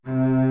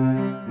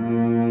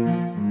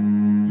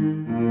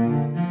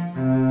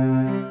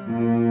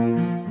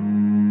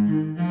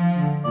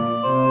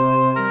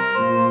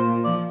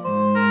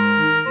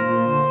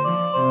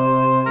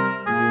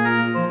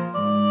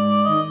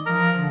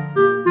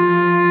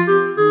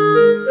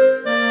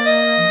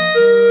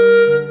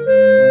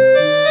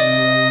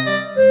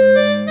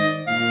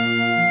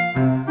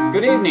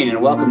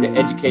and welcome to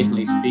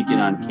Educationally Speaking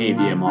on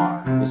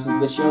KVMR. This is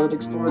the show that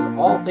explores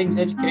all things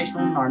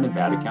educational in our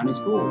Nevada County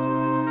schools.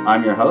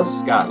 I'm your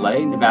host, Scott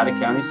Lay, Nevada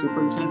County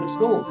Superintendent of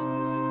Schools.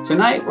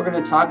 Tonight, we're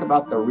going to talk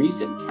about the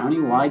recent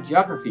countywide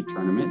geography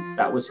tournament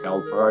that was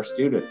held for our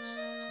students.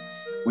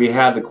 We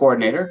have the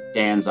coordinator,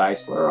 Dan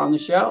Zeiser, on the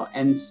show,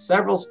 and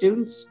several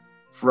students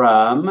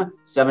from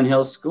Seven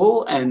Hills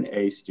School and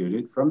a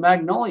student from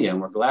Magnolia, and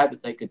we're glad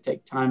that they could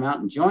take time out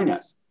and join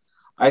us.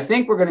 I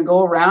think we're going to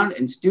go around,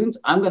 and students,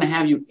 I'm going to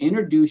have you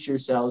introduce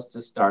yourselves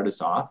to start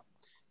us off.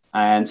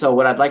 And so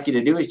what I'd like you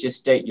to do is just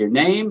state your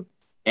name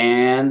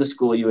and the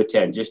school you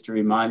attend, just to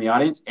remind the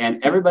audience.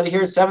 And everybody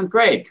here is 7th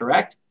grade,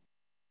 correct?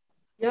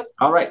 Yep.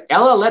 All right,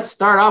 Ella, let's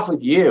start off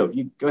with you.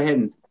 You go ahead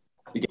and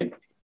begin.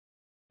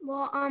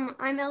 Well,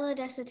 I'm Ella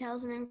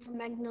Desatels, and I'm from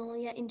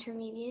Magnolia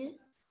Intermediate.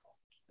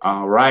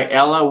 All right,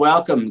 Ella,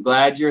 welcome.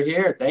 Glad you're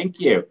here. Thank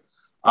you.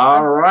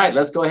 All right,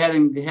 let's go ahead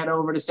and head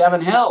over to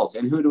Seven Hills.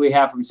 And who do we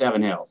have from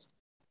Seven Hills?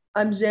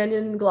 I'm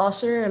Xanian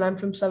Glosser, and I'm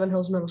from Seven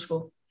Hills Middle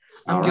School.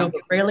 I'm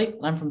Gilbert,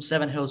 and I'm from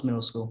Seven Hills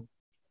Middle School.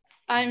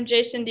 I'm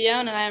Jason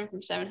Dion, and I'm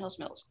from Seven Hills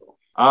Middle School.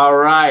 All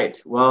right.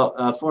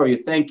 Well, four of you,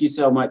 thank you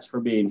so much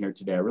for being here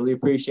today. I really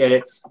appreciate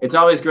it. It's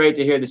always great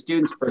to hear the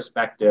students'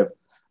 perspective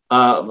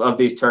of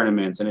these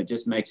tournaments, and it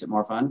just makes it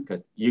more fun because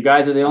you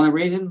guys are the only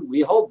reason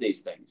we hold these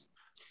things.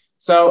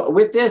 So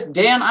with this,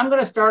 Dan, I'm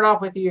going to start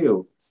off with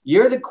you.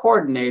 You're the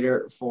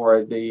coordinator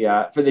for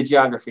the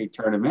geography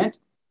tournament.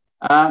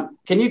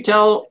 Can you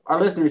tell our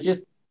listeners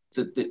just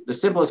the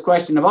simplest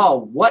question of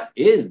all, what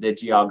is the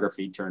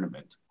geography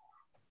tournament?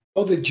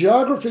 Well, the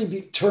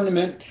geography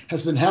tournament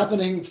has been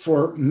happening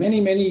for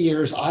many, many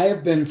years. I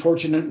have been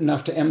fortunate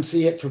enough to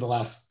MC it for the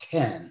last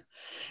 10.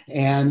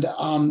 And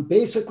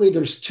basically,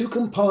 there's two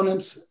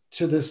components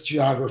to this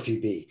geography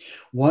bee.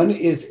 One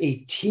is a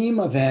team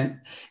event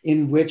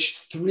in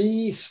which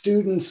 3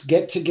 students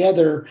get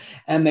together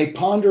and they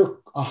ponder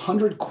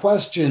 100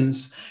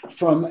 questions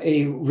from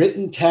a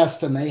written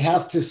test, and they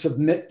have to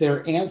submit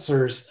their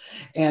answers.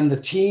 And the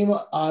team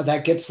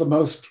that gets the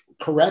most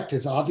correct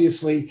is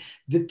obviously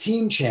the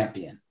team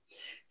champion.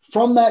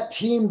 From that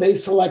team, they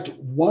select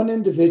one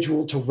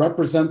individual to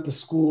represent the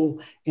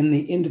school in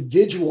the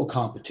individual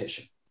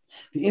competition.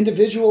 The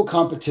individual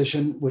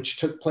competition, which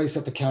took place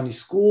at the county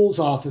schools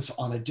office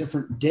on a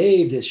different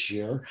day this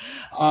year,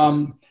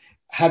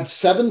 had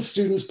 7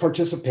 students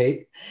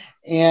participate,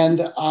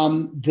 and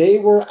they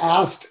were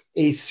asked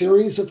a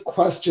series of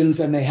questions,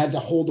 and they had to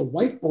hold a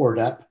whiteboard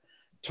up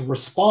to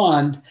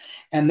respond,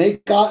 and they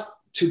got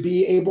to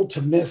be able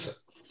to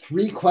miss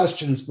 3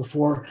 questions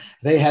before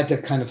they had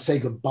to kind of say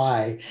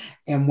goodbye.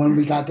 And when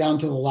we got down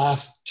to the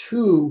last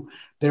 2,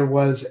 there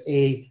was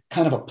a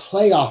kind of a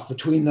playoff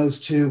between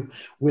those 2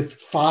 with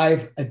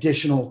 5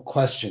 additional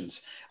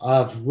questions,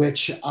 of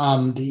which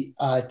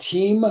the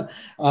team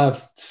of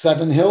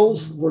Seven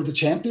Hills were the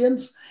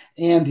champions,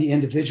 and the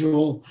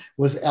individual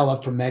was Ella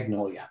from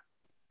Magnolia.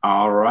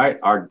 All right,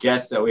 our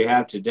guest that we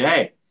have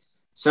today.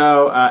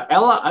 So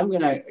Ella, I'm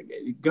going to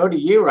go to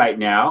you right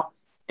now.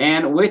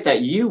 And with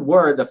that, you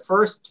were the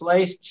first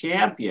place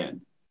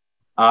champion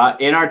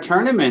in our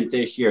tournament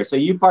this year. So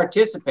you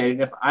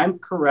participated. If I'm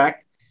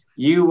correct,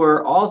 you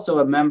were also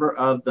a member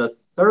of the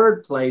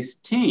 3rd place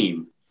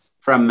team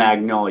from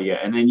Magnolia,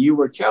 and then you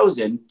were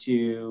chosen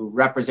to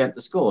represent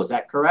the school. Is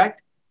that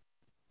correct?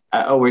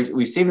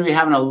 We seem to be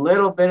having a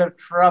little bit of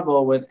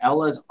trouble with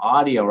Ella's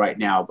audio right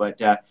now, but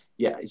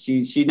yeah,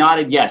 she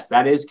nodded yes,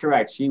 that is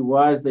correct. She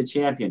was the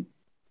champion.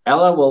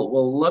 Ella,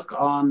 we'll look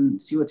on,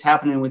 see what's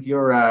happening with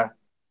your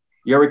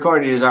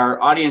recording. As our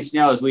audience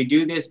knows, we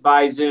do this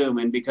by Zoom,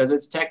 and because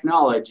it's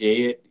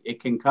technology, it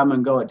can come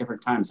and go at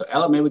different times. So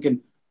Ella, maybe we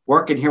can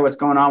work and hear what's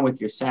going on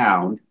with your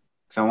sound,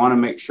 because I want to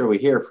make sure we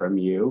hear from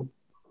you.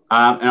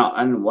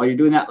 And while you're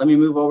doing that, let me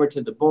move over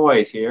to the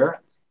boys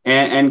here.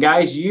 And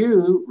guys,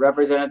 you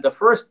represented the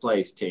 1st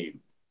place team.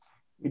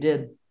 We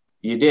did.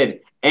 You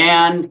did.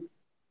 And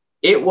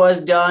it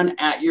was done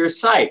at your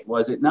site,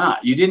 was it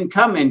not? You didn't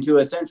come into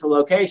a central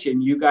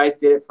location. You guys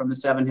did it from the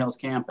Seven Hills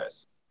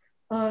campus.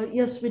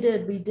 Yes, we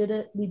did. We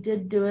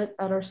did do it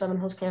at our Seven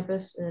Hills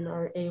campus in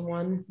our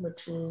A1,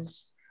 which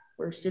is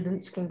where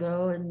students can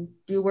go and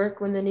do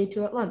work when they need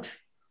to at lunch.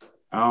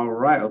 All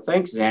right. Well,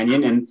 thanks,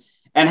 Xanian.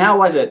 And how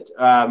was it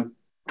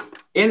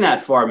in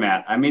that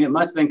format? I mean, it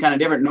must have been kind of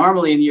different.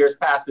 Normally in years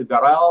past, we've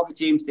got all the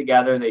teams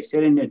together. They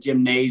sit in a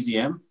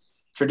gymnasium.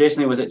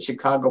 Traditionally, it was at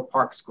Chicago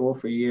Park School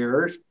for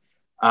years.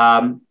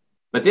 But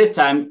this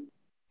time,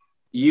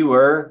 you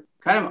were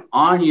kind of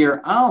on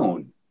your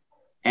own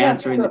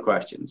answering the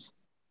questions.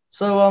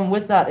 So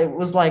with that, it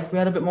was like we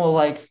had a bit more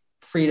like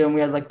freedom.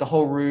 We had like the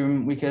whole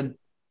room. We could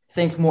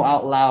think more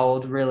out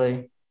loud,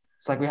 really.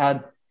 It's like we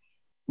had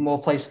more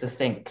place to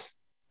think.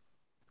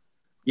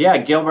 Yeah,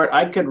 Gilbert,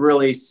 I could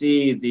really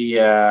see the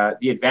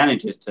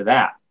advantages to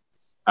that.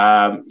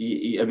 I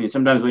mean,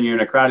 sometimes when you're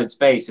in a crowded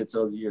space,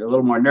 you're a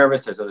little more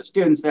nervous. There's other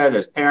students there.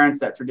 There's parents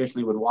that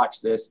traditionally would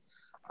watch this.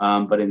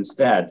 But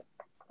instead,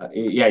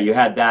 yeah, you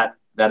had that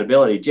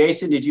ability.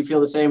 Jason, did you feel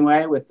the same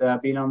way with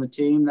being on the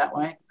team that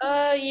way?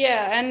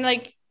 Yeah, and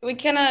like we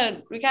kind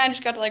of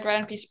just got to like write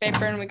on a piece of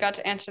paper, and we got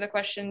to answer the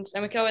questions,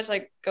 and we could always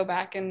like go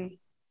back, and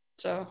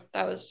so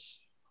that was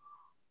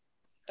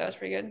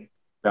pretty good.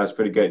 That was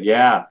pretty good.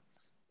 Yeah,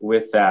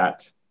 with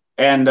that.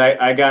 And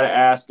I got to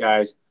ask,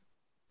 guys,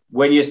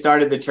 when you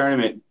started the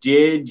tournament,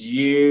 did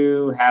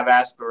you have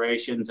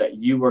aspirations that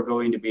you were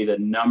going to be the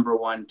number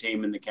one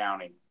team in the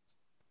county?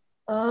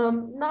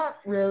 Not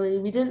really.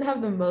 We didn't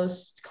have the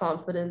most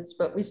confidence,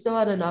 but we still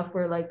had enough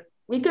where like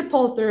we could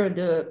pull through and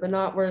do it, but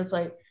not where it's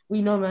like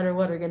we no matter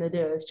what are gonna do.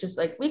 It's just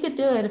like we could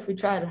do it if we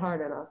tried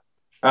hard enough.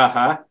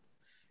 Uh-huh.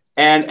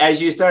 And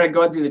as you started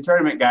going through the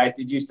tournament, guys,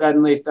 did you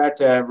suddenly start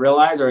to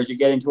realize, or as you're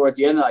getting towards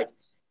the end, like,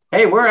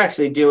 hey, we're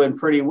actually doing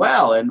pretty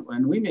well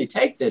and we may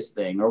take this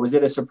thing, or was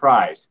it a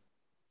surprise?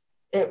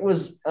 It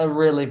was a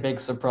really big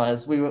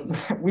surprise. We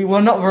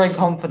were not very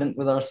confident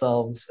with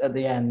ourselves at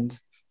the end.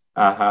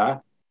 Uh-huh.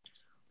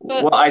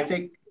 But, well, I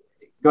think,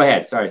 go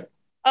ahead, sorry.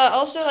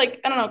 Also,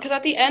 like, I don't know, because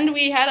at the end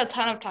we had a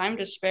ton of time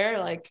to spare.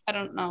 Like, I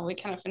don't know, we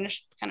kind of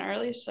finished kind of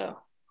early, so.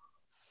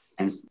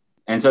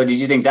 And so did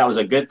you think that was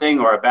a good thing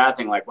or a bad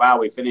thing? Like, wow,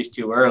 we finished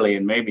too early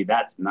and maybe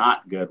that's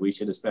not good. We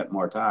should have spent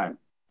more time.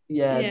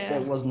 Yeah,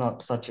 it was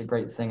not such a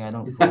great thing, I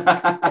don't think.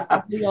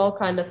 We all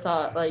kind of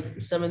thought like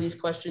some of these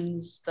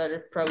questions that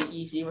are probably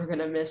easy we're going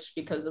to miss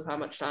because of how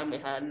much time we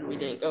had, and we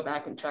didn't go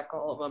back and check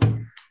all of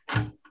them.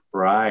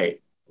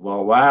 Right.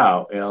 Well,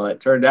 wow. Well, it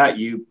turned out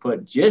you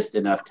put just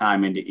enough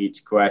time into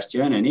each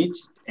question and each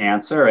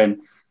answer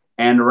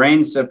and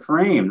reigned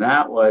supreme.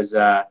 That was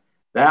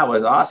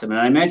awesome. And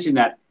I mentioned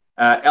that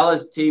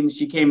Ella's team,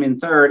 she came in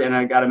third, and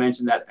I got to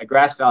mention that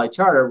Grass Valley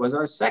Charter was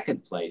our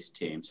second place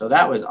team. So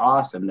that was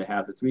awesome to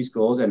have the three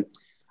schools. And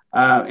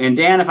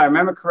Dan, if I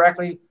remember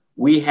correctly,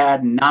 we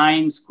had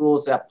 9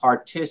 schools that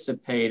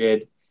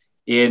participated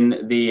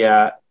in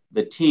the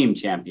team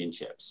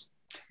championships.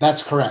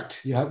 That's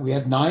correct. Yeah, we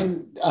had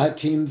 9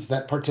 teams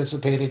that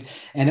participated,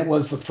 and it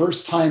was the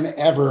first time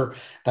ever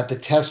that the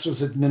test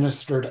was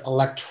administered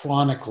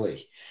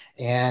electronically.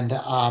 And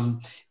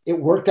it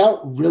worked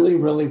out really,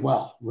 really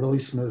well, really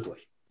smoothly.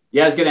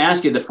 Yeah, I was going to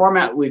ask you, the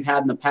format we've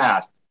had in the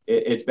past,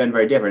 it's been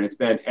very different. It's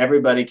been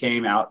everybody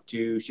came out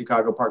to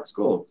Chicago Park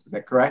School. Is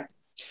that correct?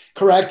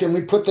 Correct. And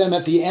we put them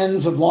at the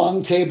ends of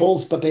long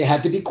tables, but they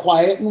had to be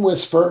quiet and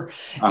whisper.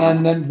 Uh-huh.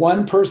 And then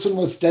one person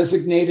was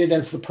designated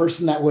as the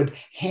person that would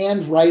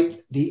handwrite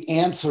the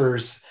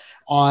answers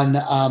on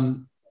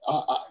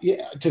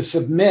to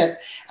submit.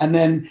 And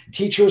then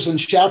teachers and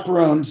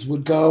chaperones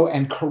would go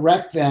and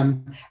correct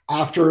them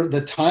after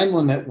the time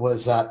limit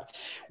was up.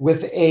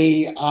 With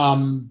a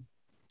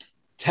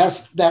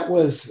test that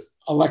was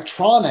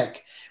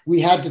electronic,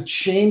 we had to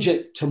change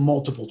it to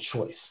multiple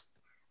choice.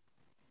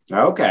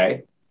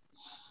 Okay.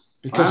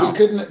 Because we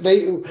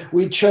couldn't,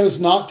 we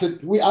chose not to,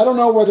 I don't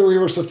know whether we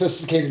were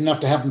sophisticated enough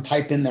to have them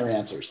type in their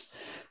answers,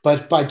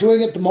 but by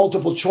doing it the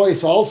multiple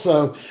choice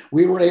also,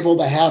 we were able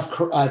to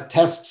have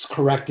tests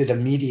corrected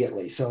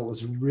immediately. So it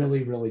was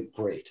really, really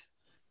great.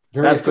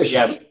 Very That's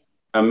efficient. good.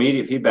 Yeah,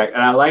 immediate feedback.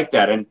 And I like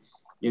that. And,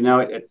 you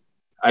know,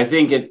 I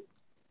think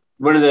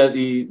one of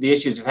the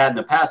issues we've had in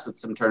the past with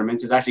some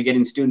tournaments is actually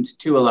getting students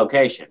to a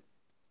location.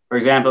 For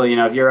example, you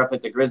know, if you're up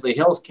at the Grizzly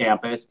Hills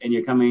campus and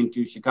you're coming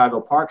to Chicago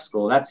Park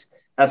School, that's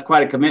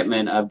quite a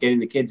commitment of getting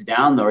the kids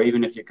down there,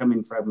 even if you're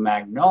coming from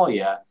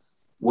Magnolia,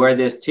 where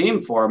this team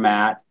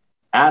format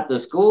at the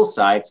school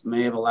sites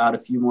may have allowed a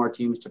few more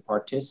teams to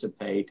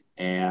participate.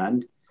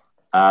 And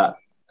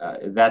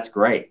that's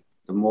great.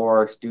 The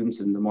more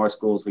students and the more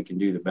schools we can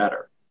do, the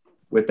better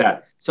with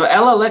that. So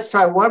Ella, let's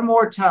try one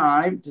more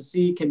time to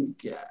see,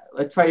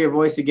 let's try your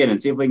voice again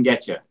and see if we can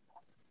get you.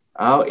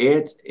 Oh,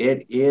 it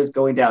is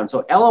going down.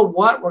 So Ella,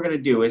 what we're going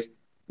to do is,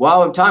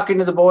 while I'm talking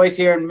to the boys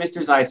here and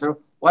Mr. Zeiser,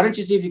 why don't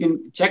you see if you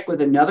can check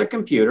with another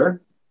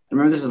computer? And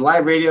remember, this is a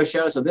live radio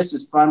show, so this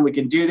is fun. We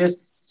can do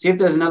this. See if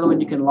there's another one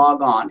you can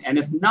log on. And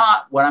if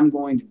not, what I'm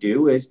going to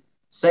do is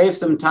save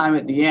some time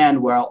at the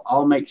end where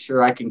I'll make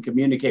sure I can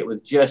communicate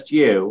with just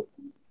you.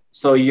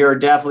 So you're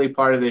definitely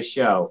part of this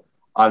show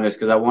on this,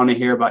 because I want to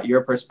hear about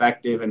your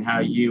perspective and how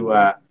you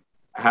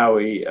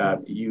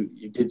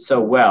did so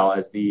well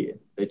as the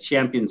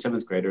champion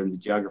 7th grader in the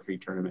geography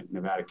tournament in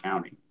Nevada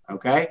County.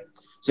 Okay.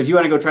 So if you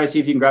want to go try to see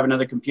if you can grab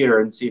another computer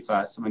and see if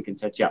someone can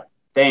set you up.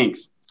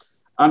 Thanks.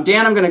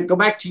 Dan, I'm going to go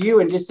back to you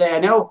and just say, I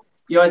know,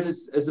 you know,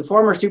 as the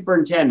former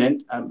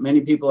superintendent, many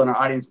people in our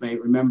audience may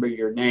remember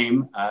your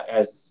name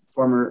as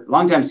former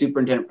longtime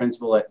superintendent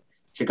principal at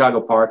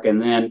Chicago Park.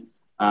 And then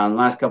the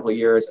last couple of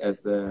years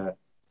as the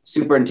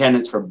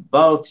superintendents for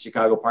both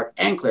Chicago Park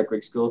and Clear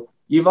Creek School.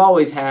 You've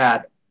always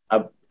had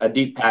a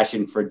deep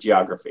passion for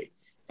geography.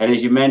 And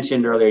as you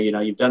mentioned earlier, you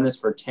know, you've done this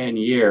for 10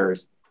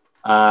 years.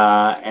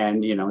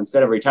 And, you know,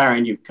 instead of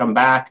retiring, you've come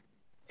back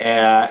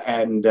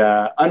and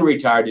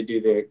unretired to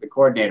do the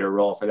coordinator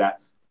role for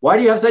that. Why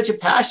do you have such a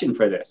passion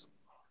for this?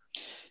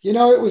 You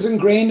know, it was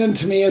ingrained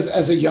into me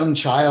as a young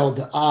child.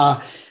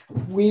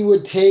 We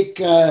would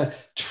take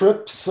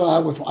trips I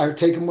would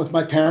take them with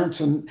my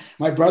parents, and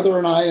my brother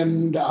and I,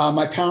 and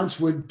my parents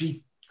would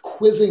be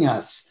quizzing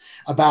us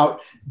about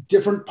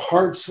different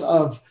parts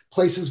of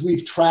places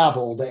we've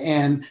traveled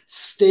and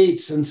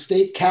states and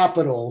state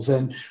capitals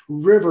and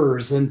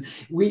rivers. And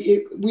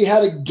we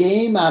had a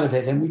game out of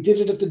it, and we did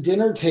it at the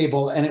dinner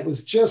table. And it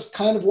was just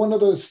kind of one of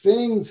those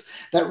things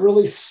that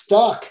really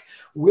stuck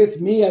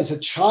with me as a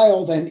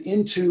child and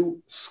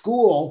into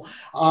school.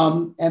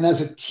 And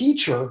as a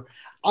teacher,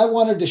 I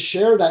wanted to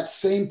share that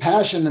same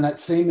passion and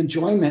that same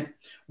enjoyment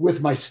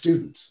with my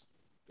students.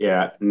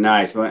 Yeah,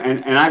 nice. Well,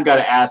 and I've got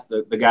to ask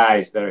the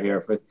guys that are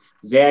here, for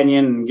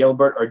Xanian and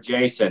Gilbert or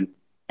Jason,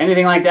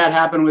 anything like that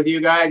happen with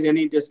you guys?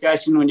 Any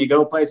discussion when you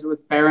go places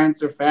with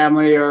parents or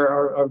family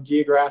or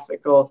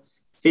geographical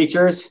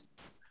features?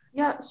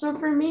 Yeah, so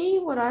for me,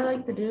 what I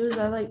like to do is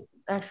I like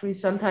actually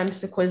sometimes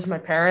to quiz my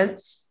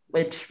parents,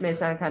 which may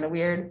sound kind of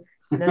weird.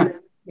 And then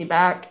me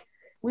back.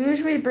 We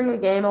usually bring a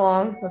game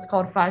along that's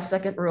called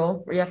 5-second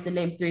rule, where you have to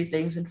name 3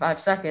 things in 5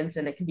 seconds,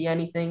 and it can be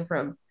anything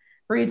from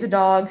breeds of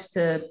dogs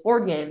to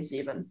board games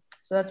even.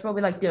 So that's what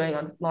we like doing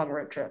on long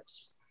road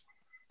trips.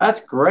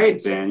 That's great,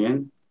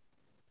 Xanian.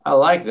 I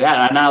like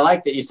that. And I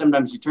like that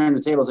sometimes you turn the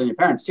tables on your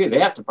parents too. They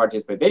have to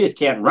participate. They just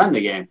can't run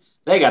the game.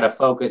 They got to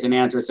focus and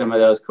answer some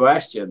of those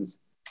questions.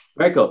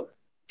 Very cool.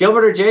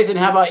 Gilbert or Jason,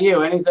 how about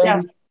you? Anything?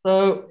 Yeah.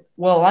 So,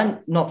 well,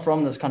 I'm not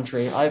from this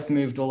country. I've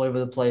moved all over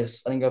the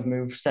place. I think I've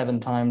moved 7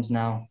 times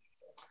now.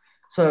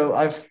 So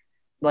I've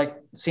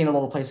seen a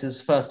lot of places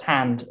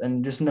firsthand,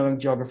 and just knowing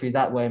geography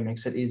that way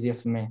makes it easier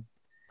for me.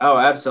 Oh,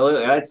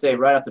 absolutely. I'd say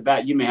right off the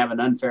bat, you may have an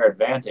unfair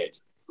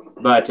advantage,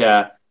 but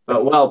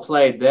well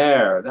played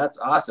there. That's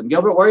awesome.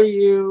 Gilbert,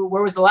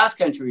 where was the last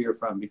country you were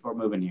from before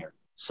moving here?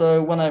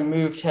 So when I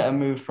moved here, I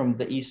moved from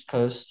the East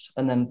Coast,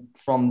 and then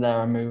from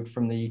there I moved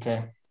from the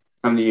UK.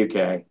 From the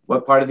UK.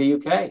 What part of the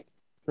UK?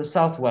 The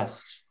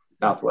Southwest.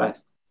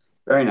 Southwest.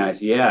 Very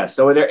nice. Yeah.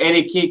 So were there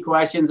any key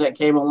questions that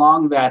came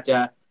along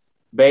that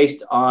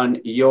based on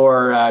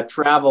your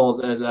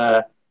travels as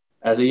a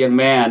young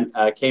man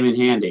came in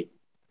handy?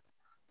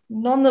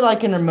 None that I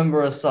can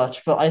remember as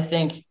such, but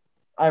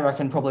I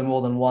reckon probably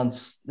more than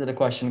once did a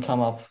question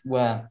come up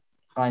where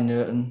I knew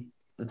it and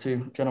the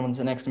 2 gentlemen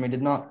sitting next to me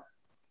did not.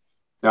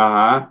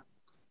 Uh-huh.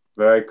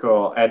 Very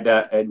cool.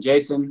 And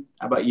Jason,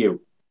 how about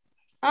you?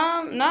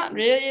 Not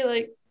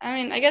really.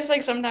 I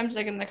guess sometimes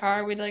in the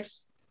car we'd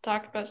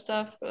talk about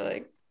stuff,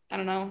 but I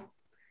don't know.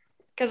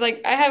 Cause I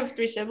have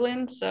 3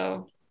 siblings,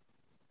 so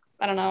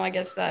I don't know. I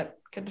guess that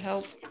could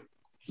help.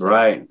 So.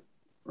 Right.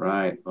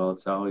 Well,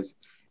 it's always,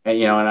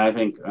 and I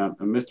think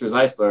Mr.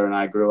 Zeisler and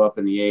I grew up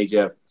in the age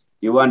of,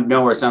 you wanted to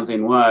know where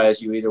something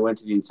was, you either went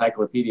to the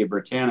Encyclopedia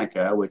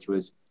Britannica, which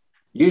was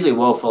usually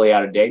woefully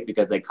out of date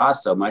because they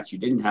cost so much. You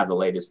didn't have the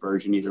latest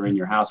version either in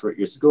your house or at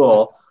your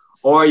school,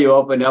 or you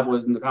opened up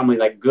with probably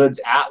Goods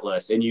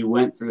Atlas and you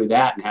went through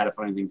that and had to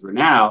find things. For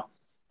now,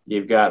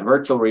 you've got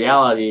virtual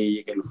reality.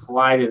 You can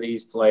fly to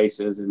these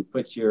places and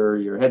put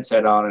your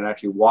headset on and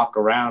actually walk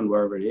around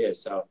wherever it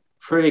is. So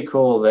pretty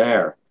cool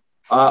there.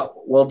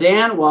 Well,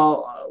 Dan,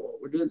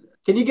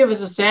 can you give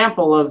us a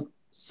sample of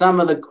some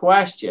of the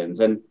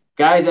questions? And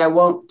guys, I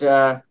won't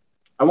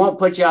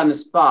put you on the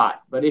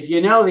spot, but if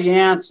you know the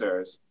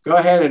answers, go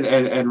ahead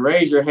and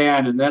raise your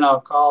hand, and then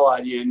I'll call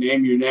on you and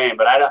name your name.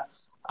 But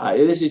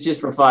this is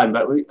just for fun.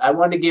 But I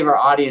want to give our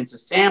audience a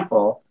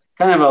sample,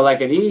 kind of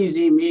an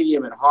easy,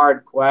 medium, and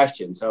hard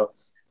question. So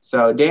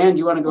Dan, do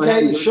you want to go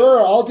ahead? Okay, sure.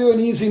 I'll do an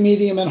easy,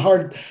 medium, and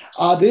hard.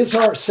 These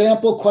are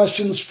sample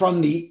questions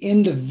from the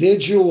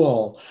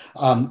individual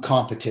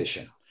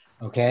competition.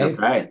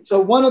 Okay. So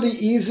one of the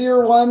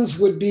easier ones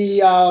would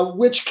be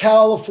which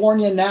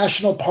California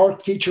National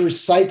Park features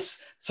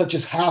sites such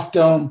as Half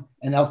Dome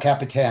and El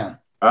Capitan?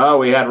 Oh,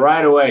 we had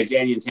right away.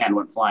 Xanian's hand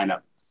went flying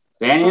up.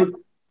 Xanian?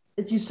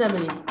 It's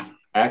Yosemite.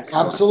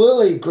 Excellent.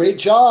 Absolutely. Great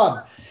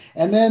job.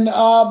 And then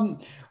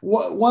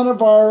one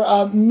of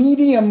our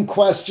medium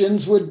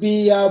questions would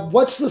be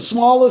what's the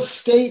smallest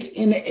state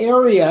in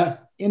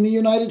area in the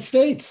United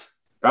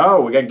States?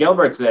 Oh, we got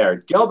Gilbert's there.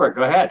 Gilbert,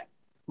 go ahead.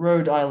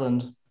 Rhode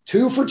Island.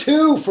 2 for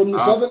 2 from the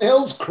Southern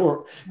Hills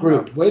group.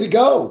 Way to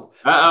go.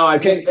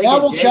 Okay, now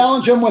we'll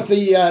challenge them with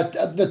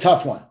the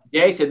tough one.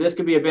 Jason, this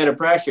could be a bit of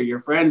pressure. Your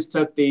friends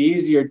took the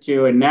easier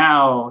 2, and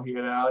now,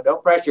 no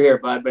pressure here,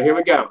 bud, but here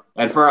we go.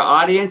 And for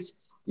our audience,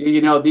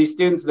 these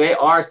students, they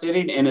are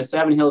sitting in a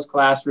Seven Hills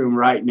classroom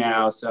right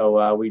now.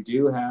 So we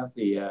do have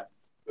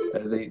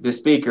the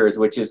speakers,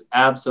 which is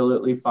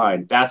absolutely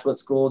fine. That's what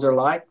schools are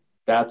like.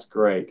 That's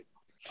great.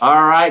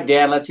 All right,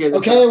 Dan, let's hear the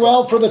Okay,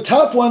 well, for the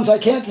tough ones, I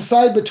can't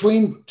decide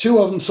between 2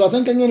 of them, so I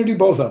think I'm going to do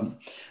both of them.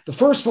 The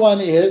first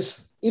one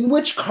is, in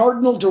which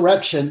cardinal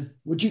direction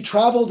would you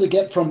travel to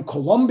get from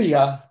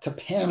Colombia to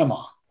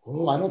Panama?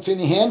 Oh, I don't see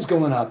any hands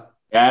going up.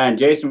 Yeah, and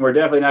Jason, we're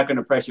definitely not going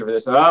to press you for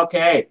this.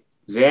 Okay,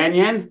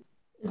 Xanian?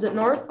 Is it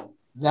north?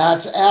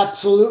 That's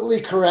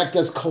absolutely correct,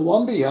 as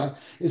Colombia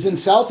is in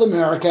South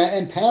America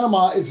and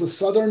Panama is the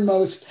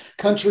southernmost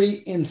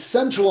country in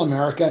Central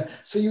America,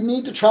 so you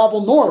need to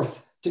travel north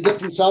to get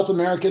from South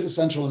America to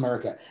Central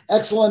America.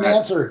 Excellent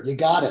answer. You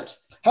got it.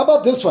 How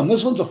about this one?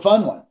 This one's a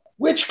fun one.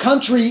 Which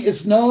country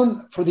is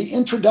known for the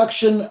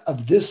introduction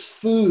of this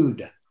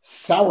food?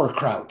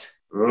 Sauerkraut.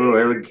 Oh,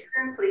 here we go.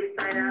 Please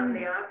sign out in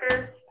the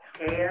office.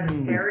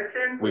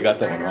 We got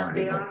that one wrong,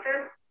 didn't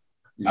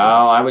we?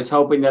 Oh, I was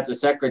hoping that the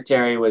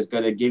secretary was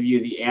going to give you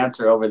the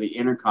answer over the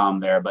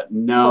intercom there, but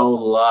no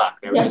luck.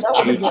 They were Yeah, just that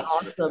would have been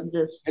awesome.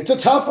 Just It's a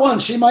tough one.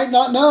 She might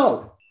not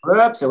know.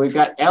 Oops, so we've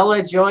got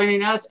Ella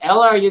joining us.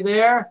 Ella, are you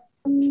there?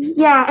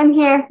 Yeah, I'm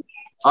here.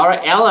 All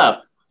right,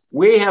 Ella,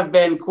 we have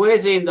been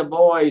quizzing the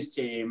boys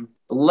team.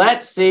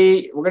 Let's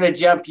see, we're going to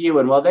jump you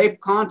in. While they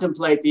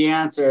contemplate the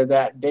answer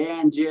that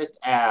Dan just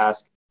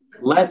asked,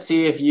 let's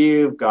see if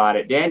you've got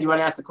it. Dan, do you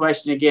want to ask the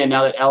question again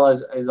now that Ella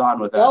is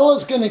on with us?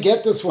 Ella's going to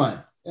get this one.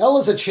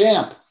 Ella's a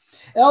champ.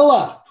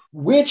 Ella,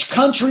 which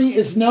country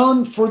is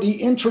known for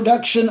the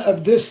introduction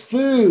of this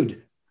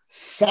food?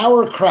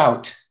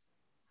 Sauerkraut.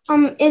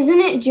 Isn't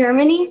it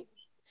Germany?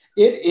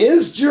 It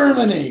is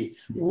Germany.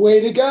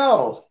 Way to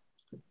go.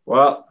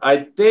 Well, I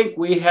think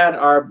we had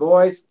our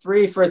boys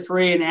 3 for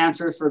 3 in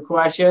answers for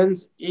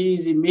questions,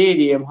 easy,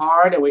 medium,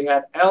 hard, and we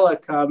had Ella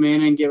come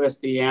in and give us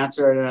the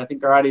answer. And I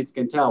think our audience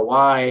can tell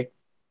why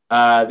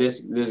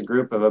this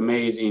group of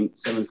amazing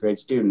 7th grade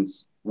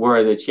students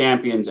were the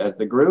champions as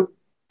the group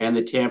and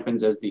the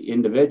champions as the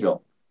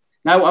individual.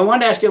 Now, I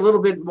wanted to ask you a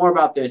little bit more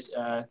about this,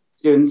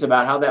 students,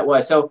 about how that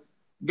was. So,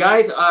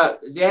 guys,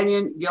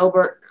 Xanian,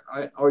 Gilbert,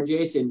 or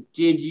Jason,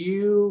 did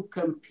you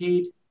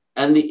compete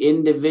and the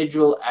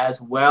individual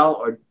as well,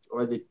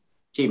 or the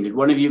team? Did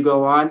one of you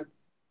go on?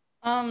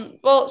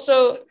 Well,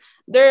 so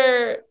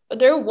there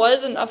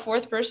wasn't a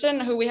 4th person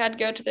who we had to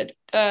go to the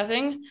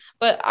thing,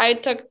 but I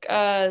took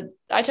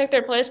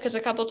their place because a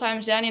couple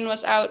times Xanian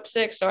was out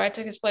sick, so I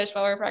took his place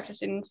while we were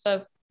practicing and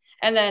stuff.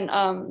 And then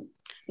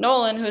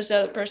Nolan, who's the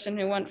other person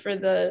who went for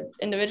the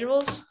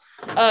individuals,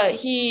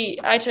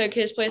 I took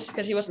his place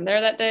because he wasn't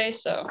there that day,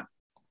 so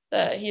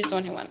he's the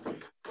one who went.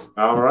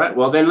 All right.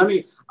 Well, then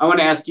I want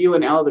to ask you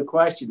and Ella the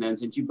question then,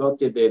 since you both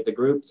did the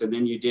groups and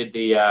then you did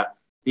the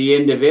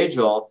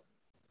individual.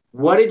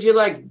 What did you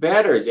like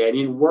better,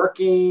 Xanian,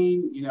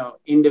 working,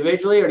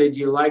 individually, or did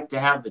you like to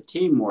have the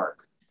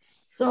teamwork?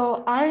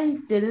 so I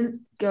didn't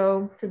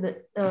go to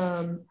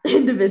the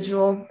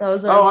individual. That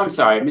was Oh, I'm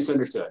sorry. I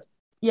misunderstood.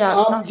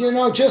 yeah.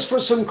 Just for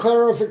some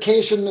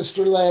clarification,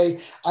 Mr. Lay,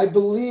 I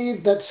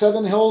believe that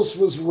Seven Hills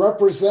was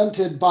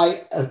represented by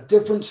a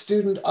different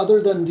student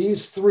other than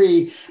these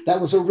 3 that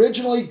was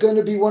originally going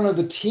to be one of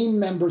the team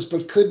members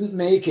but couldn't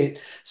make it.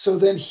 So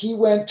then he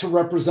went to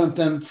represent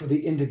them for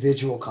the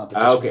individual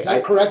competition. Okay. Is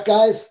that correct,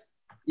 guys?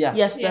 Yes.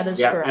 Yes, that is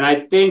Yeah, correct. and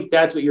I think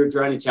that's what you were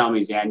trying to tell me,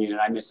 Xanian, and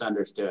I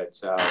misunderstood.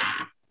 So,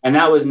 and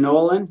that was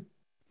Nolan?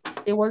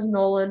 It was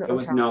Nolan. It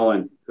was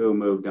Nolan who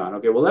moved on.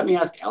 Okay, well, let me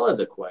ask Ella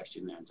the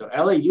question then. So,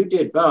 Ella, you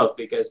did both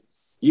because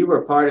you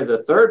were part of the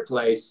 3rd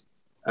place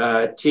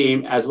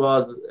team as well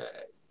as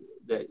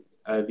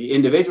the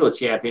individual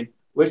champion.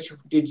 Which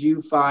did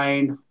you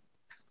find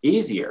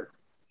easier?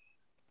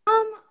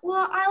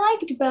 Well, I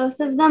liked both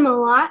of them a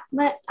lot,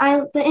 but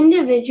the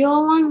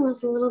individual one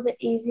was a little bit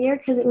easier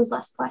because it was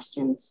less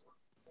questions.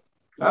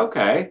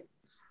 Okay.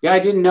 Yeah, I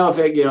didn't know if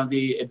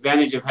the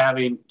advantage of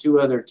having 2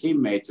 other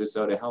teammates or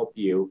so to help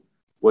you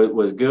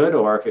was good,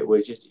 or if it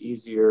was just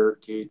easier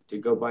to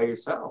go by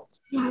yourself.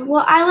 Yeah,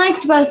 well, I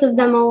liked both of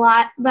them a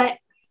lot, but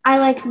I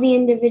liked the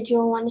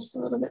individual one just a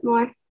little bit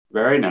more.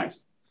 Very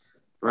nice.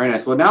 Very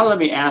nice. Well, now let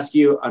me ask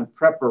you on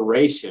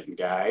preparation,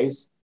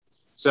 guys.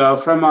 So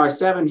from our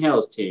Seven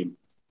Hills team,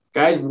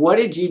 guys, what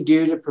did you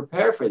do to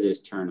prepare for this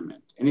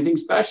tournament? Anything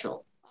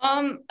special?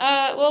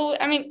 Well,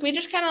 I mean, we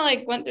just kind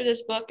of went through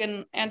this book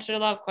and answered a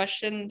lot of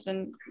questions,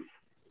 and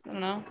I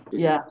don't know.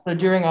 Yeah. So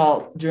during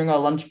our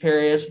lunch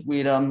period,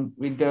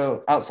 we'd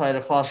go outside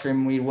a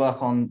classroom. We'd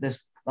work on this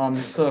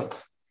book.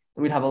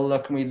 We'd have a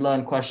look and we'd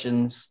learn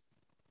questions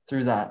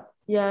through that.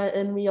 Yeah,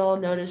 and we all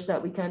noticed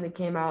that we kind of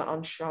came out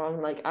on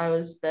strong. Like I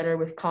was better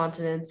with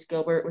continents,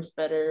 Gilbert was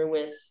better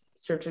with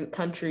certain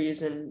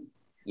countries in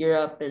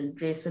Europe, and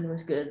Jason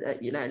was good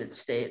at United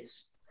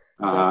States.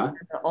 So we kind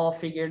of all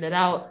figured it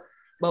out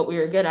what we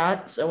were good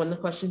at. So when the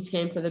questions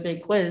came for the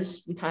big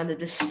quiz, we kind of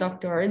just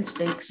stuck to our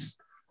instincts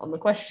on the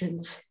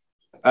questions.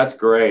 That's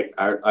great.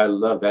 I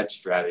love that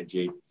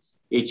strategy.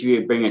 Each of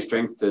you bring a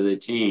strength to the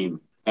team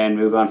and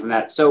move on from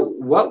that. So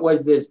what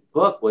was this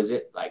book? Was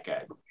it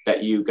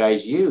that you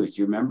guys used?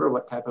 Do you remember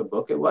what type of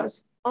book it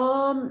was?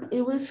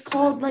 It was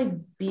called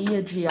Be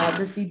a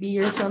Geography Bee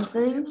or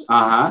something.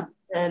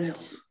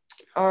 And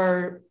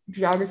our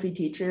geography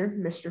teacher,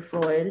 Mr.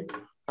 Floyd,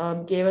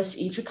 gave us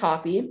each a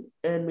copy,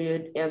 and we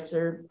would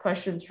answer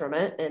questions from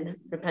it. And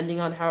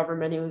depending on however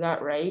many we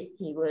got right,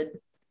 he would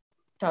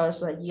tell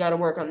us you got to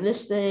work on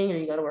this thing or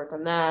you got to work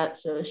on that.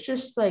 So it's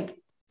just it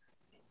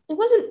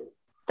wasn't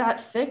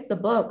that thick, the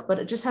book, but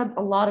it just had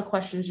a lot of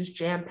questions just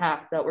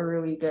jam-packed that were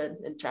really good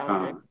and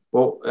challenging.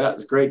 Well, that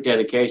was great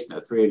dedication.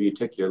 The 3 of you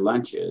took your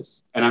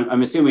lunches, and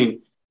I'm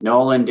assuming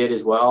Nolan did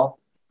as well.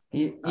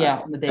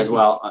 As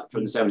well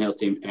from the Seven Hills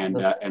team,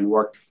 and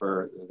worked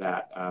for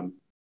that.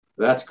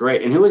 That's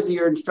great. And who was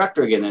your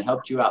instructor again that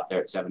helped you out there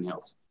at Seven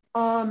Hills?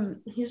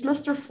 He's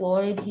Mr.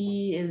 Floyd.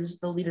 He is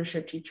the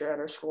leadership teacher at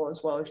our school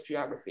as well as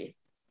geography.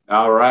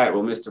 All right.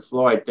 Well, Mr.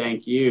 Floyd,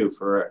 thank you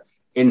for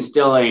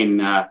instilling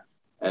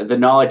the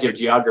knowledge of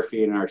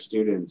geography in our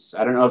students.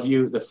 I don't know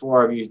if the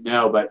four of you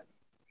know, but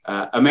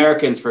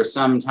Americans for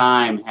some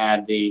time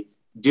had the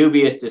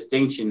dubious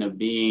distinction of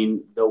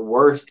being the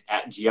worst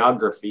at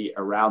geography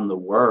around the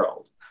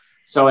world.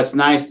 So it's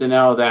nice to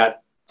know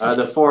that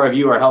the four of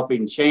you are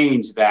helping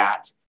change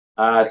that.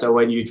 So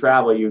when you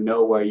travel, you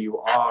know where you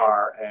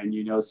are, and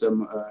you know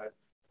some of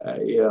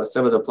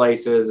the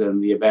places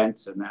and the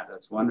events, and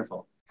that's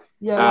wonderful.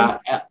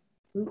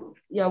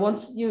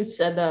 Once you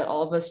said that,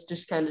 all of us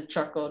just kind of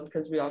chuckled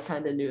because we all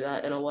kind of knew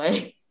that in a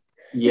way.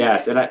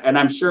 Yes, and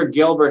I'm sure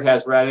Gilbert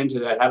has run into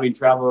that, having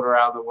traveled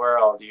around the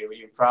world.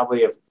 You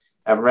probably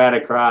have ran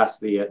across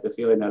the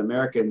feeling that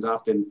Americans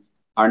often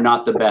are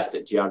not the best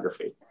at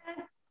geography.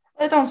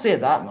 I don't see it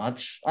that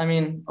much. I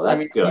mean,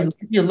 good.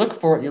 If you look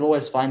for it, you'll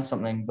always find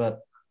something, but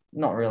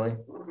not really.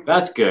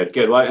 That's good.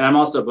 Well, and I'm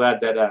also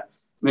glad that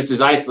Mr.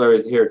 Zeiser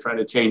is here trying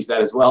to change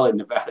that as well in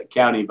Nevada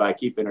County by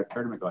keeping our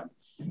tournament going.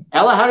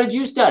 Ella, how did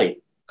you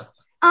study?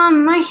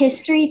 My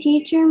history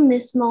teacher,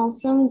 Miss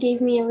Malsum,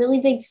 gave me a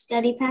really big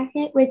study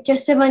packet with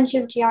just a bunch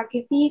of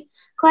geography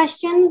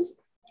questions,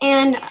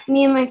 and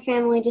me and my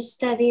family just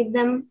studied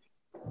them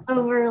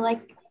over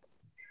like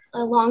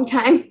a long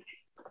time.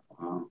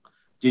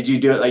 Did you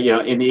do it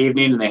in the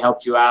evening, and they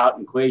helped you out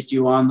and quizzed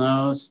you on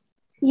those?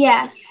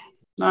 Yes.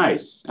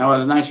 Nice. That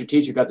was nice. Your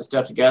teacher got the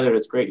stuff together.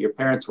 It's great. Your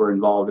parents were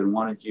involved and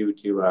wanted you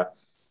to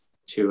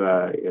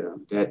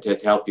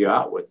help you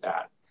out with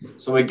that.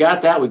 So we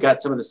got that. We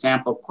got some of the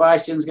sample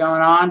questions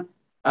going on.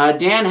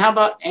 Dan, how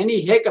about any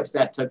hiccups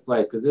that took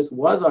place? Because this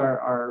was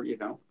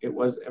everything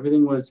was, it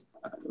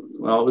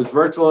was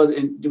virtual.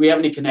 And do we have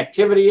any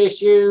connectivity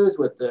issues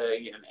with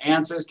the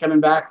answers coming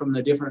back from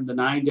the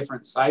 9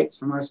 different sites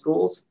from our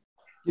schools?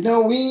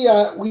 We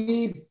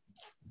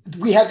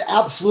had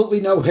absolutely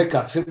no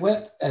hiccups. It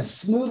went as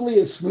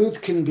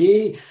smooth can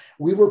be.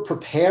 We were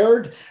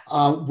prepared.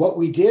 What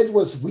we did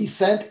was we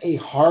sent a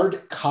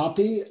hard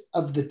copy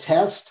of the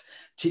test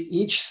to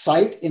each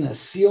site in a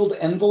sealed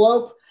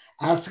envelope,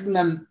 asking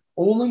them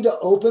only to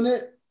open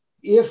it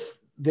if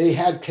they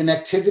had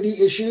connectivity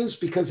issues,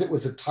 because it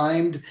was a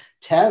timed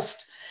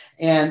test,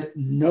 and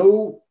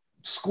no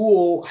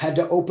school had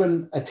to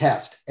open a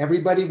test.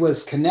 Everybody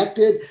was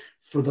connected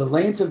for the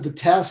length of the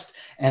test,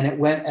 and it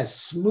went as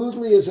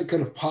smoothly as it could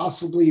have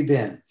possibly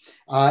been.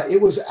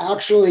 It was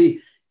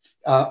actually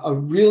a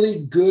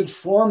really good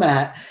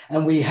format,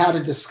 and we had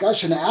a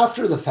discussion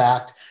after the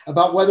fact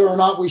about whether or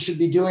not we should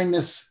be doing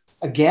this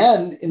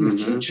again in the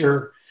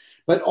future.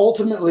 But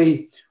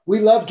ultimately, we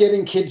love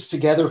getting kids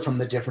together from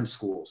the different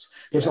schools.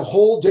 There's a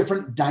whole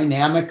different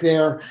dynamic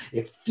there.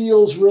 It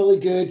feels really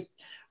good.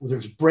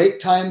 There's break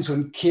times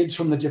when kids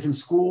from the different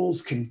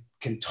schools can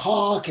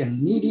talk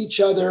and meet each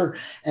other,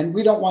 and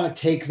we don't want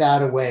to take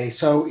that away.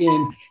 So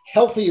in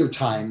healthier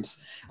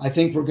times, I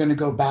think we're going to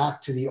go back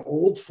to the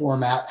old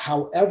format.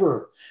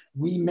 However,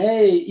 we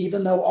may,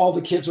 even though all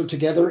the kids are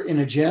together in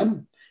a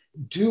gym,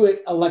 do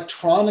it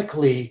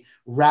electronically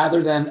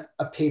rather than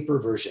a paper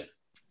version.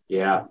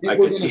 Yeah, we're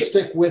going to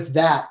stick with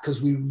that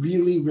because we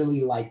really,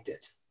 really liked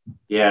it.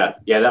 Yeah,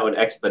 that would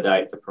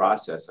expedite the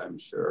process, I'm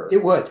sure.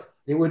 It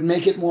would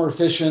make it more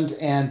efficient,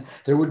 and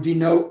there would be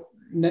no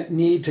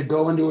need to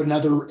go into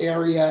another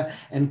area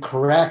and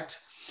correct.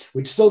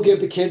 We'd still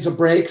give the kids a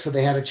break so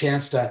they had a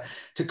chance to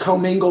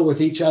commingle with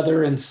each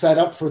other and set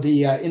up for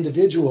the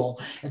individual.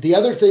 And the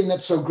other thing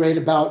that's so great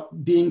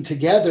about being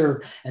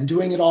together and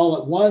doing it all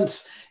at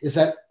once is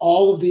that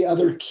all of the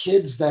other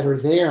kids that are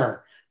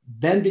there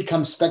then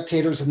become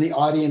spectators in the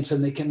audience,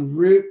 and they can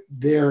root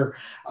their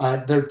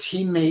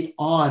teammate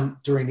on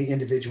during the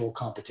individual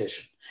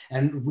competition.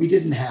 And we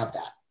didn't have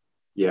that.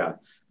 Yeah,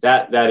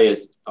 that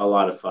is a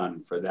lot of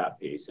fun for that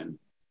piece. And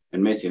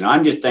Missy, and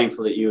I'm just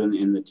thankful that you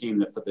and the team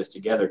that put this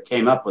together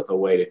came up with a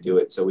way to do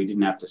it so we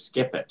didn't have to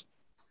skip it,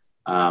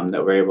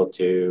 that we're able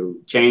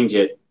to change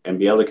it and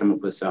be able to come up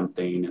with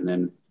something. And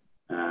then,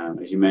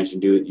 as you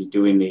mentioned,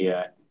 doing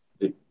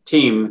the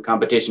team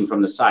competition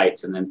from the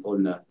sites and then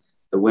pulling the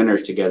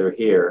winners together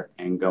here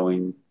and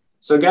going.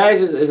 So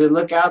guys, as I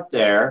look out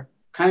there,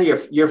 kind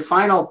of your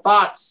final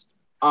thoughts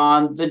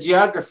on the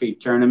geography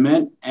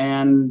tournament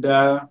and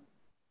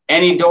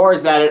any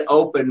doors that it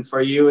opened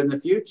for you in the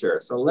future.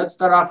 So let's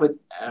start off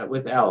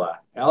with Ella.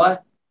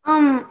 Ella?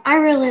 I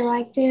really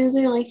liked it. It was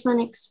a really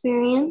fun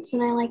experience,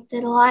 and I liked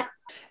it a lot.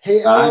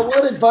 Hey, Ella,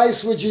 what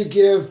advice would you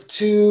give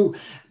to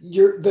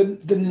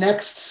the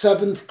next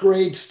 7th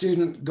grade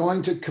student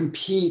going to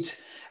compete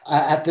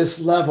at this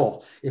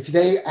level? If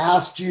they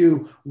asked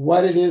you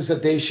what it is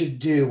that they should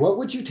do, what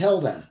would you tell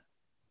them?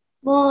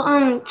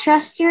 Well,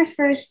 trust your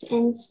first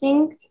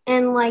instinct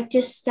and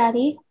just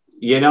study.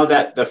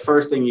 That the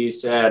first thing you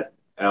said,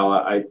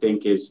 Ella, I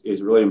think is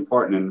really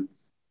important. And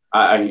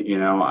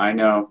I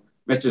know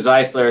Mr.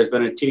 Zeisler has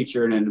been a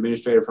teacher and an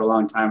administrator for a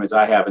long time, as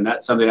I have. And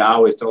that's something I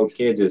always told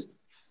kids is,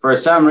 for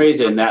some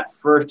reason, that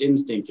first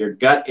instinct, your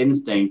gut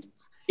instinct,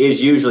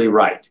 is usually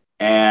right.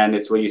 And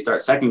it's when you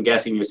start second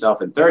guessing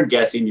yourself and third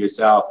guessing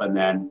yourself, and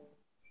then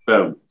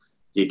boom,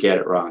 you get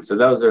it wrong. So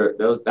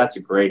that's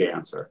a great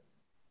answer.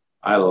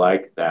 I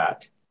like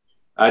that.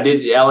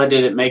 Did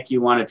it make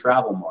you want to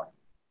travel more?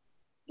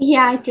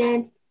 Yeah, I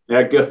did.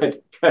 Yeah,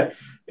 good. Good.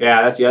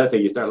 Yeah, that's the other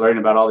thing. You start learning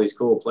about all these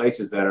cool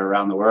places that are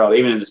around the world,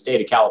 even in the state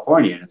of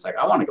California. And it's like,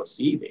 I want to go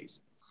see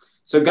these.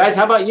 So, guys,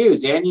 how about you,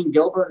 Xanian,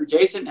 Gilbert, or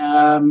Jason?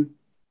 Good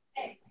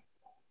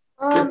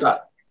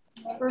thought.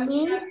 For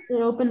me, it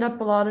opened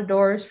up a lot of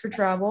doors for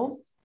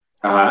travel.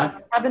 Uh-huh.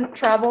 I haven't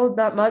traveled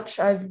that much.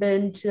 I've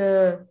been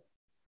to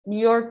New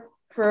York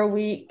for a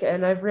week,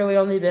 and I've really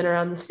only been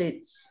around the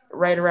States,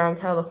 right around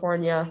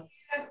California.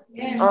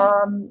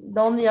 The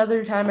only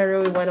other time I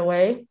really went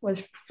away was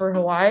for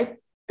Hawaii.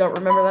 Don't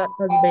remember that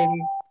as a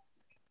baby.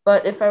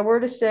 But if I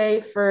were to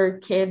say for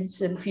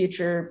kids in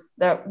future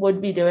that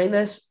would be doing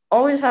this,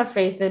 always have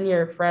faith in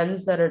your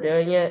friends that are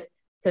doing it.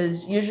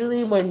 Because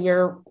usually when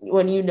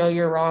you know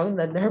you're wrong,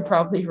 then they're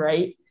probably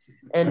right.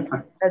 And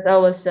as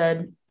Ella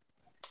said,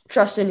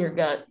 trust in your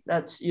gut.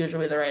 That's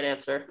usually the right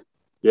answer.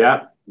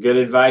 Yeah, good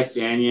advice,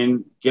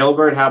 Xanian.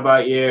 Gilbert, how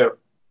about you?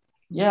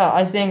 Yeah,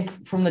 I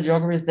think from the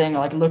geography thing,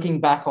 like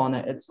looking back on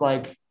it, it's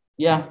like,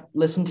 yeah,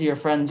 listen to your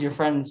friends. Your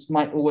friends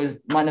might know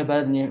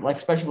better than you. Like,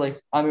 especially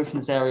I moved from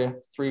this area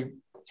three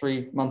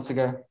months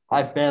ago.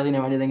 I barely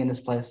know anything in this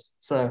place.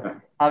 So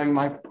having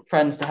my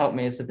friends to help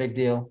me is a big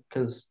deal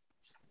because,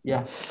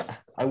 yeah,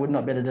 I would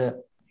not be able to do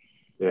it.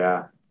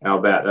 Yeah, I'll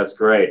bet. That's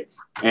great.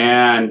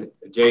 And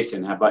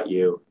Jason, how about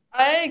you?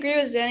 I agree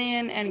with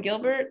Xanian and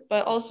Gilbert,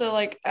 but also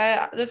like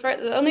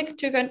the only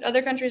two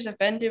other countries I've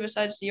been to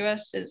besides the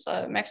U.S. is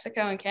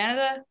Mexico and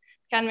Canada.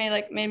 Kind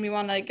of made me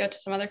want to go to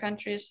some other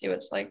countries, see what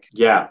it's like.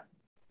 Yeah,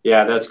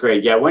 that's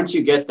great. Yeah, once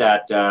you get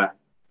that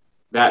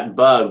that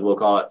bug, we'll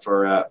call it,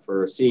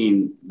 for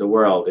seeing the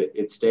world,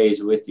 it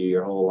stays with you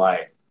your whole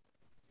life.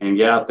 And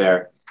get out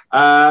there.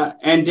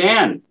 And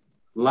Dan,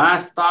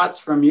 last thoughts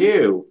from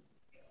you.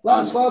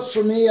 Last thoughts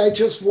for me, I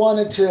just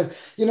wanted to,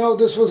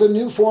 this was a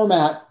new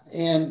format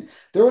and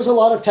there was a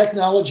lot of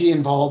technology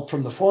involved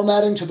from the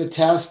formatting to the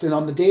test. And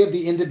on the day of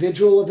the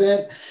individual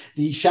event,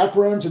 the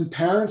chaperones and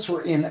parents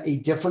were in a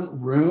different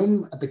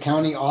room at the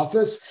county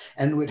office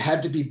and it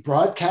had to be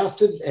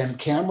broadcasted and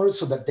cameras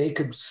so that they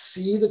could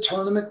see the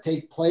tournament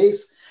take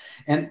place.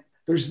 And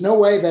there's no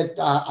way that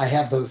I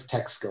have those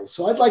tech skills.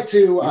 So I'd like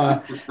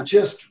to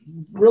just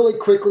really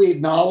quickly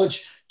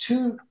acknowledge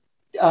two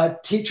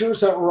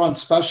teachers that were on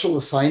special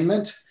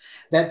assignment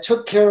that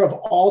took care of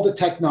all the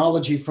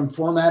technology from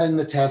formatting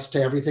the test to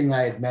everything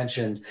I had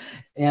mentioned.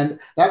 And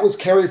that was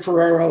Carrie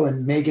Ferrero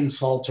and Megan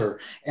Salter.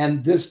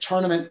 And this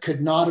tournament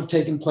could not have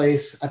taken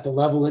place at the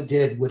level it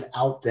did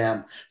without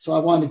them. So I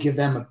want to give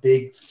them a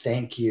big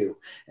thank you.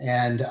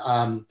 And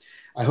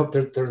I hope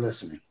they're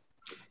listening.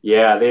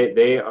 Yeah,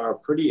 they are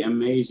pretty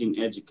amazing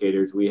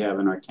educators we have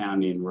in our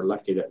county. And we're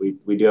lucky that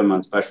we do them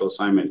on special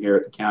assignment here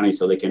at the county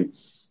so they can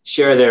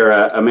share their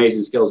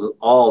amazing skills with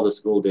all the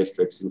school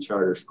districts and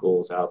charter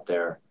schools out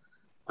there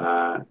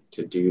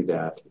to do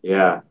that.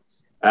 Yeah,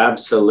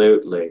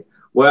 absolutely.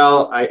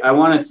 Well, I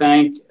want to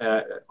thank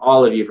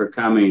all of you for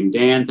coming.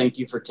 Dan, thank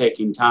you for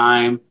taking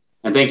time.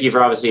 And thank you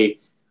for obviously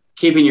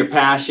keeping your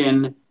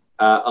passion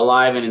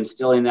alive and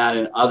instilling that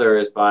in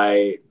others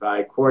by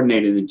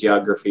coordinating the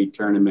geography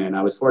tournament.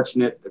 I was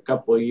fortunate a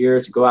couple of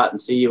years to go out and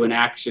see you in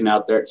action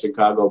out there at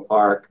Chicago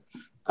Park.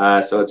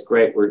 So it's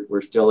great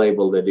we're still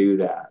able to do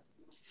that.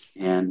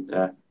 And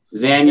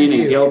Xanian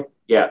and Gil,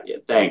 yeah,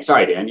 thanks.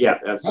 Sorry, Dan. Yeah,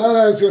 absolutely.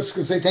 I was just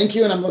going to say thank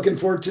you, and I'm looking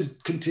forward to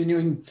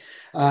continuing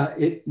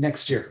it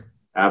next year.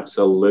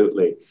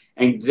 Absolutely.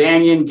 And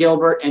Xanian,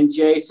 Gilbert, and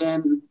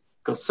Jason,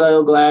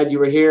 so glad you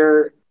were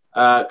here.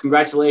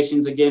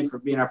 Congratulations again for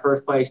being our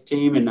first place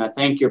team, and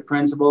thank your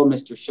principal,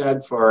 Mr.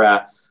 Shug,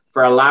 for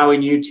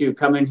allowing you to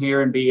come in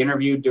here and be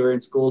interviewed during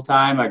school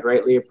time. I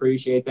greatly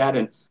appreciate that,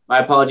 and my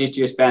apologies to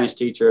your Spanish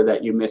teacher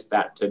that you missed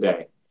that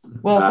today.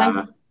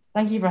 Well,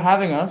 thank you for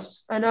having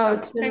us. I know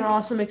it's been an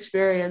awesome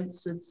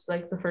experience. It's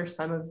like the first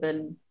time I've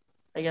been,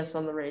 I guess,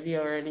 on the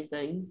radio or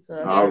anything. So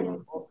that's really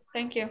cool.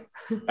 Thank you.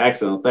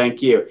 Excellent.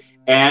 Thank you.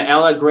 And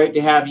Ella, great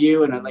to have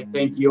you. And I'd like to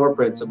thank your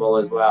principal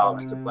as well,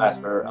 Mr. Pless,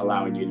 for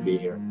allowing you to be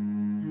here.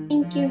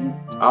 Thank you.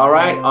 All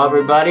right,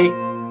 everybody.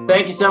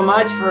 Thank you so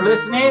much for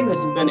listening. This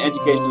has been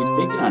Educationally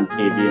Speaking on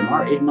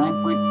KVMR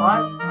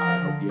 89.5. I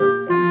hope you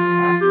have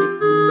fantastic.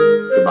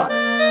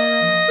 Goodbye.